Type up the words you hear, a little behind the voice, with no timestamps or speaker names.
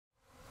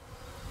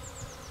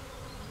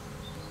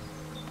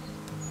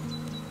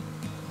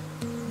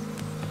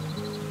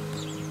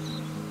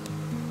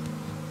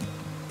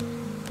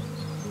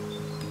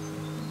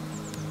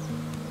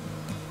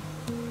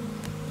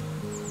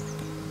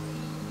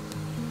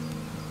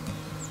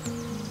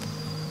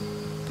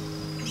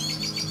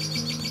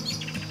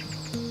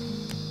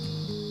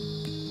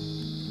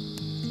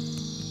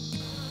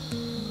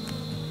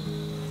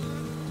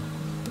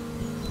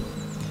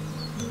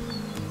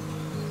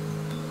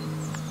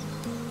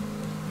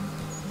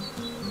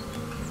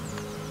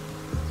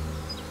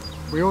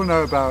We all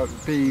know about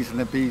bees, and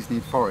that bees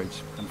need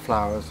forage and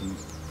flowers and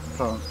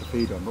plants to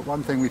feed on, but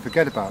one thing we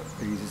forget about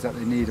bees is that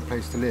they need a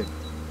place to live.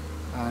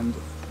 And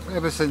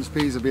ever since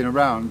bees have been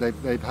around,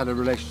 they've had a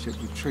relationship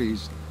with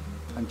trees,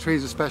 and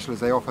trees are special as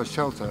they offer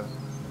shelter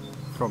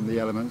from the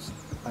elements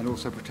and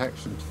also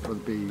protection for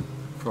the bee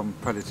from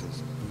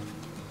predators.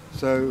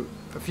 So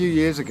a few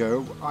years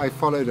ago I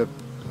followed a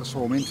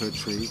swarm into a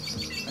tree,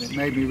 and it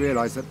made me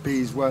realise that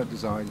bees weren't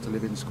designed to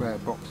live in square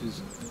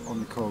boxes on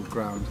the cold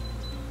ground,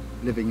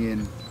 living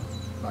in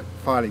like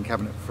filing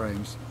cabinet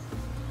frames.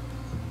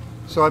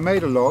 So I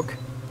made a log,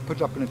 put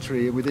it up in a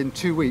tree, and within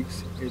 2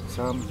 weeks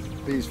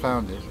bees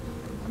found it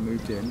and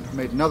moved in. I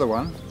made another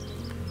one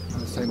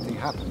and the same thing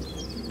happened.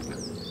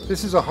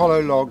 This is a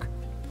hollow log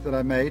that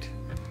I made,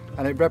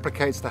 and it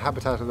replicates the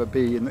habitat of a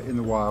bee in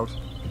the wild.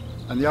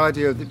 And the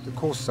idea of the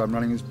courses I'm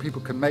running is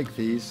people can make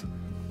these,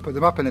 put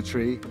them up in a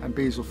tree, and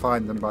bees will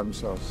find them by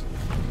themselves.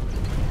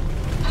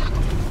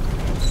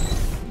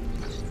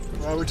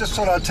 Well, we just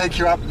thought I'd take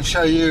you up and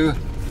show you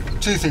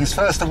two things.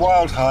 First, a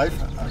wild hive,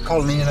 a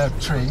colony in a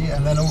tree,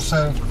 and then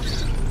also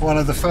one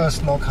of the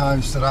first log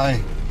hives that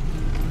I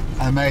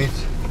made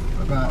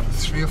about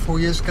 3 or 4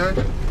 years ago,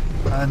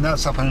 and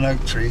that's up in an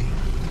oak tree,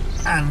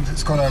 and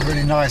it's got a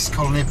really nice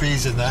colony of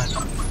bees in there.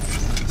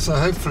 So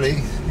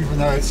hopefully, even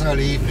though it's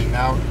early evening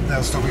now,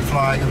 they'll still be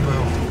flying,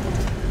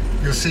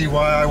 and you'll see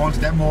why I want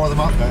to get more of them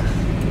up there.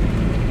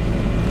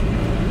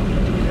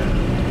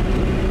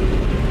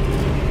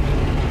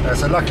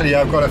 So luckily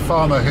I've got a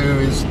farmer who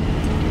is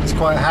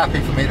quite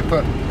happy for me to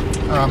put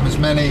as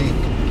many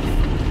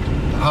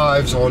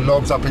hives or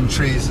logs up in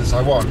trees as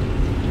I want.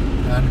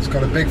 And it's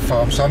got a big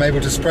farm, so I'm able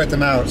to spread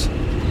them out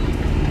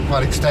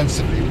quite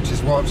extensively, which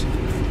is what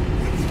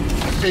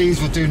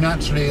bees would do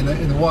naturally in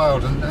the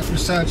wild. And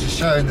research has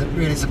shown that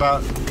really it's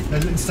about,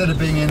 instead of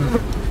being in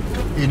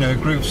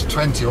groups of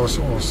 20 or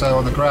so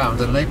on the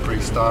ground in an apiary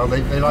style,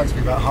 they like to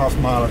be about half a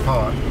mile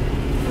apart,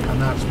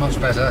 and that's much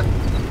better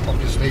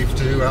obviously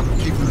to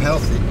keep them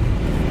healthy.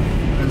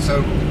 And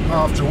so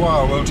after a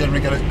while we'll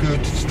generally get a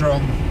good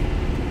strong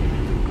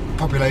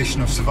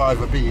population of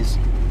survivor bees.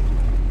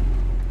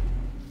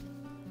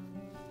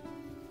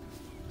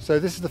 So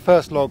this is the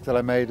first log that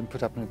I made and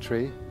put up in a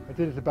tree. I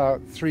did it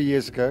about 3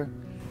 years ago,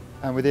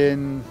 and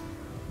within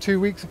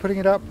 2 weeks of putting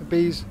it up, the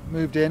bees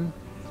moved in,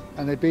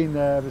 and they've been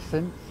there ever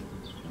since.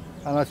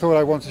 And I thought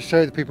I wanted to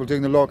show the people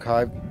doing the log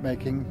hive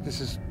making, this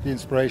is the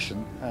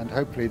inspiration, and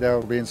hopefully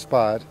they'll be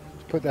inspired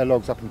to put their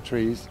logs up in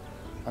trees,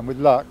 and with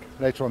luck,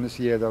 later on this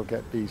year they'll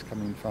get bees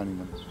coming and finding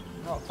them.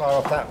 Not far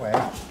off that way.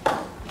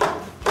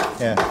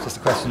 Yeah, it's just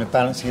a question of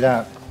balancing it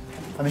out.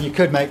 I mean, you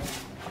could make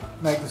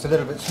this a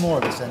little bit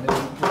smaller this end, it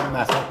wouldn't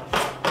matter.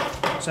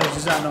 So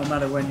does that not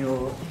matter when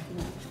you're...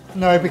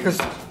 No, because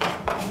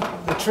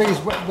the trees,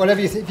 whatever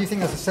if you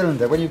think there's a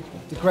cylinder,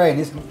 the grain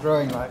isn't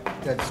growing like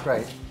dead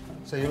straight,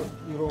 so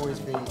you'll always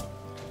be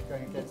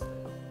going against it.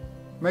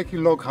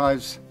 Making log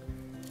hives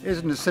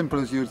isn't as simple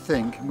as you'd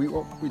think.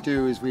 What we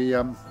do is we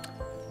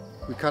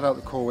cut out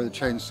the core with a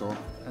chainsaw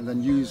and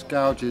then use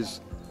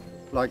gouges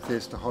like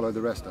this to hollow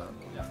the rest out.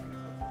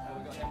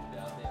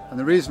 And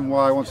the reason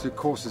why I want to do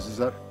courses is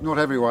that not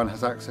everyone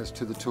has access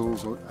to the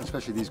tools, or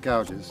especially these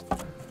gouges.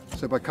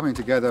 So by coming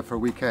together for a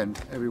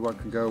weekend, everyone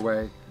can go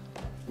away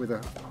with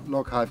a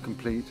log hive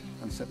complete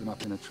and set them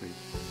up in a tree.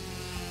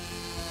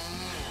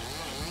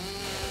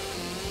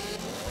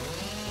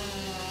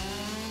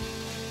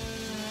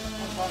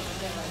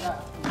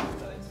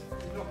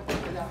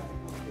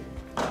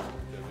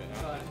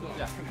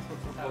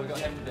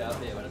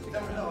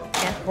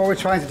 What we're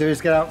trying to do is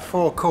get out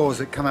 4 cores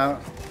that come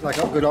out like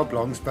good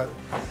oblongs, but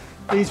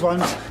these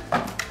ones,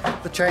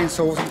 the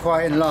chainsaw wasn't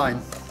quite in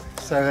line,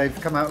 so they've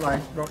come out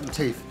like rotten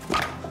teeth.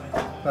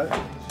 But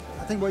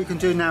I think what you can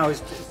do now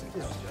is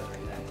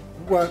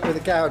work with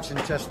a gouge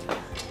and just...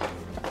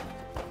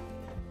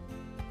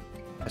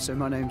 So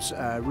my name's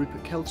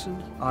Rupert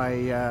Kelton.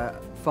 I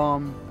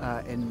farm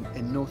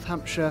in North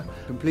Hampshire,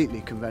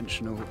 completely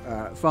conventional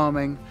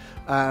farming,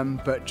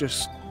 but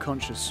just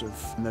conscious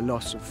of the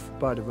loss of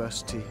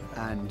biodiversity,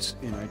 and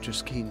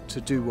just keen to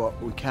do what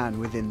we can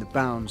within the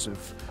bounds of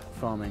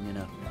farming in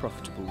a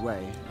profitable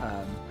way,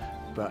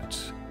 but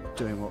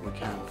doing what we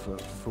can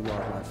for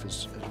wildlife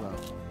as well.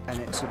 And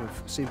it sort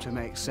of seemed to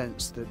make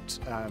sense that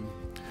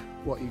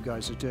what you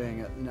guys are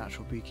doing at the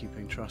Natural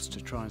Beekeeping Trust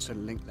to try and sort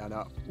of link that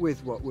up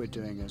with what we're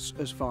doing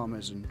as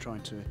farmers and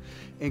trying to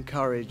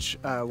encourage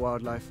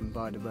wildlife and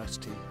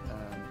biodiversity.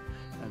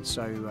 And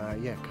so,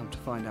 yeah, come to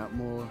find out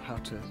more how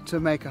to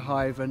make a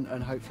hive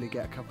and hopefully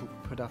get a couple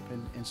put up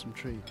in some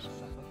trees.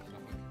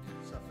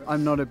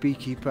 I'm not a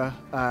beekeeper,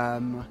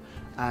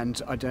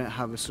 and I don't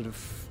have a sort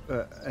of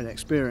an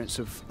experience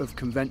of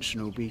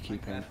conventional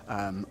beekeeping.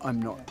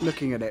 I'm not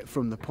looking at it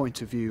from the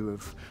point of view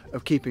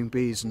of keeping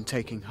bees and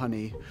taking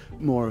honey,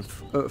 more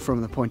of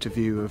from the point of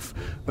view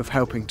of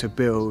helping to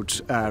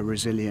build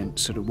resilient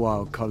sort of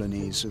wild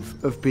colonies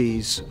of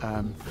bees,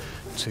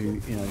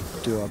 to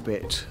do our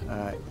bit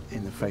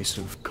in the face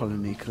of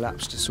colony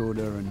collapse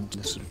disorder and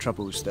the sort of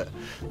troubles that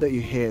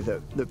you hear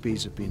that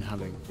bees have been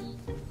having.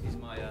 Is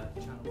my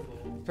channel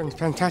for It's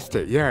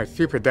fantastic, yeah,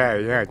 super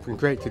day, yeah. It's been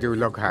great to do a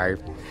log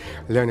hive,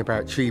 learn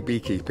about tree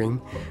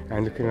beekeeping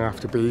and looking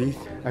after bees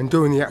and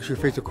doing the actual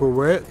physical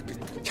work.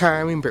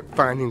 Tiring but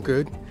fun and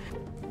good.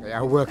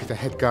 I work as a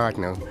head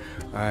gardener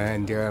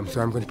and so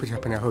I'm going to put it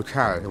up in a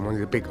hotel in one of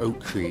the big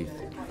oak trees.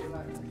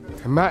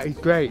 And Matt is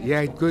great,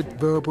 yeah, good,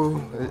 verbal,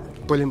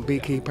 brilliant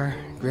beekeeper,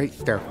 great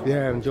stuff.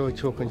 Yeah, I enjoy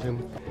talking to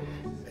him.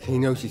 He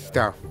knows his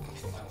stuff.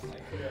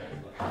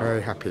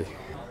 Very happy.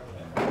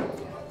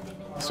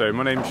 So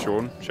my name's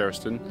Sean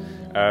Sheriston.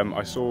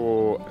 I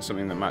saw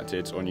something that Matt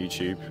did on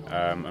YouTube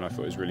and I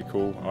thought it was really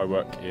cool. I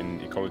work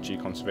in ecology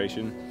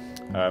conservation.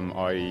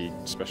 I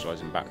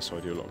specialise in bats, so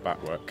I do a lot of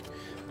bat work.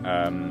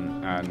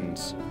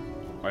 And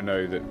I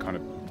know that kind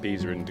of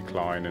bees are in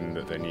decline and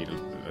that they need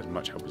as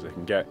much help as they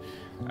can get.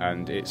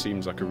 And it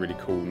seems like a really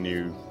cool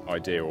new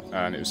idea.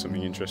 And it was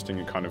something interesting.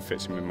 It kind of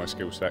fits in with my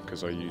skill set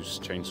because I use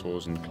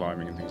chainsaws and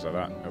climbing and things like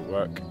that at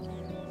work.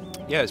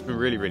 Yeah, it's been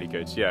really, really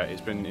good. Yeah,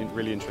 it's been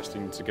really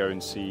interesting to go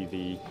and see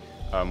the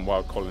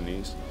wild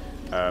colonies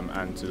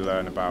and to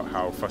learn about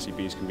how fussy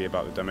bees can be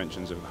about the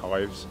dimensions of the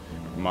hives,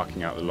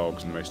 marking out the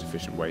logs and the most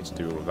efficient way to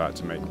do all of that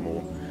to make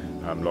more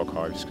log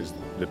hives. Because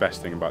the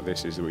best thing about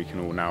this is that we can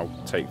all now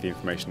take the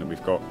information that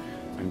we've got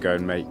and go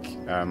and make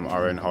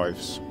our own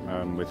hives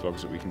with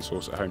logs that we can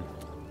source at home.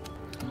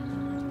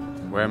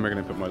 Where am I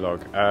going to put my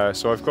log?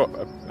 So I've got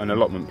an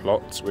allotment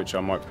plot which I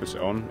might put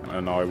it on,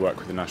 and I work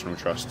with the National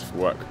Trust for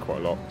work quite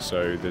a lot.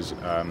 So there's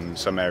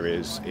some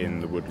areas in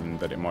the woodland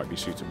that it might be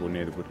suitable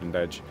near the woodland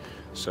edge.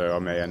 So I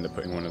may end up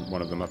putting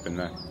one of them up in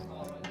there.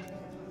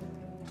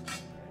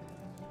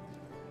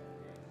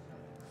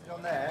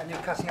 On there, and you're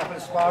cutting up in a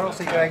spiral,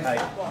 so you're going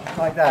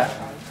like that.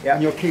 Yeah.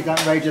 And you'll keep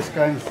that radius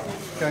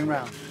going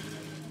round.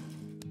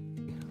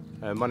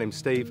 My name's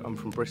Steve. I'm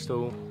from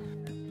Bristol.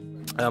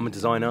 I'm a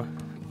designer.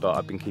 But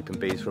I've been keeping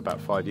bees for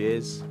about 5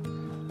 years,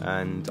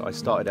 and I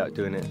started out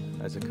doing it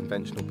as a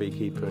conventional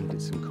beekeeper and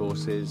did some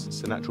courses.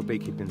 So natural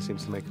beekeeping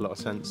seems to make a lot of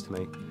sense to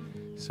me.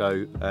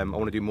 So I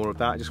want to do more of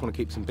that. I just want to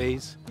keep some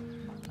bees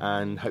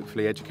and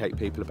hopefully educate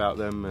people about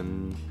them,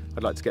 and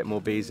I'd like to get more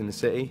bees in the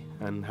city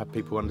and have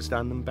people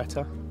understand them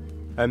better.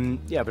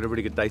 Yeah, I've had a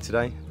really good day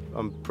today.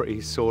 I'm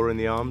pretty sore in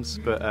the arms,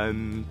 but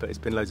it's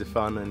been loads of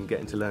fun, and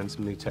getting to learn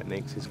some new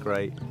techniques is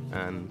great.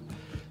 And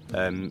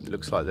it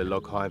looks like the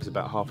log hive's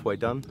about halfway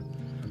done.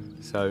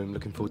 So I'm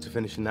looking forward to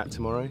finishing that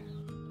tomorrow.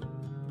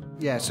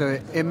 Yeah, so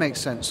it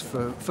makes sense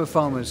for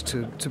farmers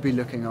to be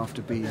looking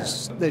after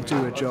bees. They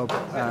do a job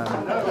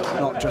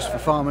not just for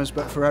farmers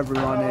but for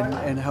everyone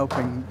in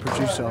helping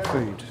produce our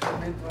food.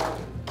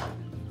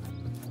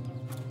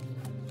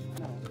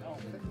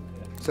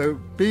 So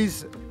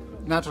bees'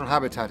 natural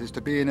habitat is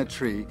to be in a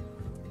tree,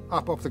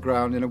 up off the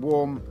ground in a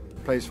warm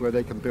place where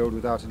they can build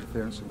without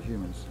interference from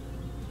humans.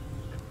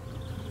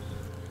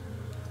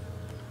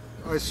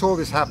 I saw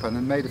this happen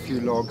and made a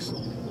few logs,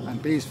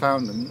 and bees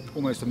found them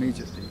almost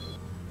immediately.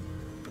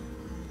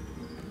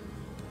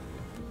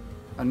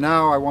 And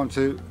now I want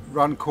to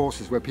run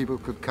courses where people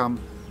could come,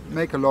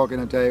 make a log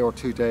in a day or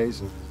 2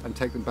 days and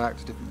take them back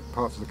to different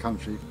parts of the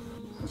country,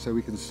 and so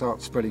we can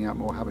start spreading out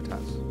more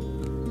habitats.